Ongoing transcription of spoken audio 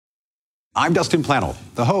I'm Dustin Planold,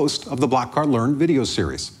 the host of the BlockCard Learn video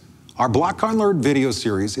series. Our BlockCard Learn video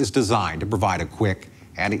series is designed to provide a quick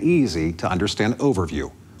and easy to understand overview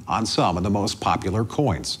on some of the most popular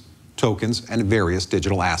coins, tokens, and various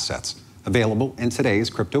digital assets available in today's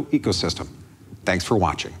crypto ecosystem. Thanks for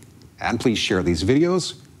watching, and please share these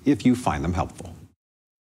videos if you find them helpful.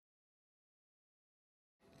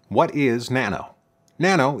 What is Nano?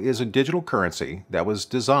 Nano is a digital currency that was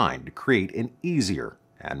designed to create an easier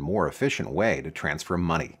and more efficient way to transfer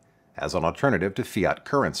money as an alternative to fiat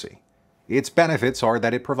currency. Its benefits are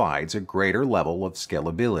that it provides a greater level of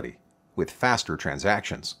scalability with faster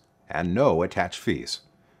transactions and no attached fees.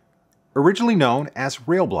 Originally known as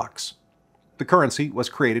rail blocks, the currency was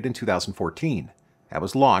created in 2014 and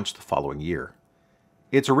was launched the following year.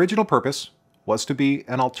 Its original purpose was to be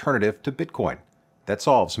an alternative to Bitcoin that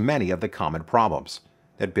solves many of the common problems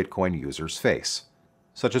that Bitcoin users face,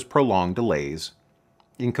 such as prolonged delays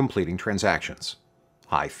in completing transactions,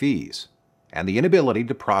 high fees, and the inability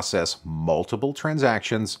to process multiple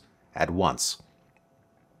transactions at once.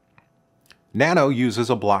 Nano uses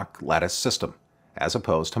a block lattice system as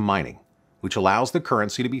opposed to mining, which allows the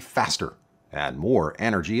currency to be faster and more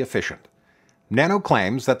energy efficient. Nano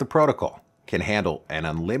claims that the protocol can handle an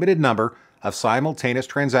unlimited number of simultaneous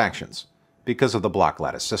transactions because of the block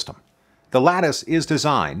lattice system. The lattice is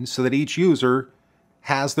designed so that each user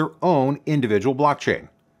has their own individual blockchain.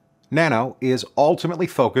 Nano is ultimately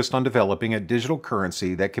focused on developing a digital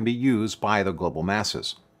currency that can be used by the global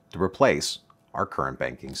masses to replace our current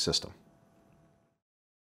banking system.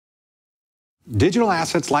 Digital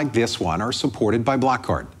assets like this one are supported by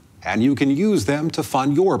BlockCard, and you can use them to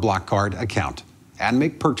fund your BlockCard account and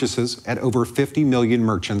make purchases at over 50 million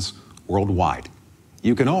merchants worldwide.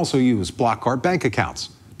 You can also use BlockCard bank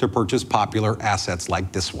accounts to purchase popular assets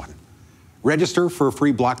like this one. Register for a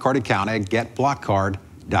free BlockCard account at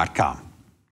getblockcard.com.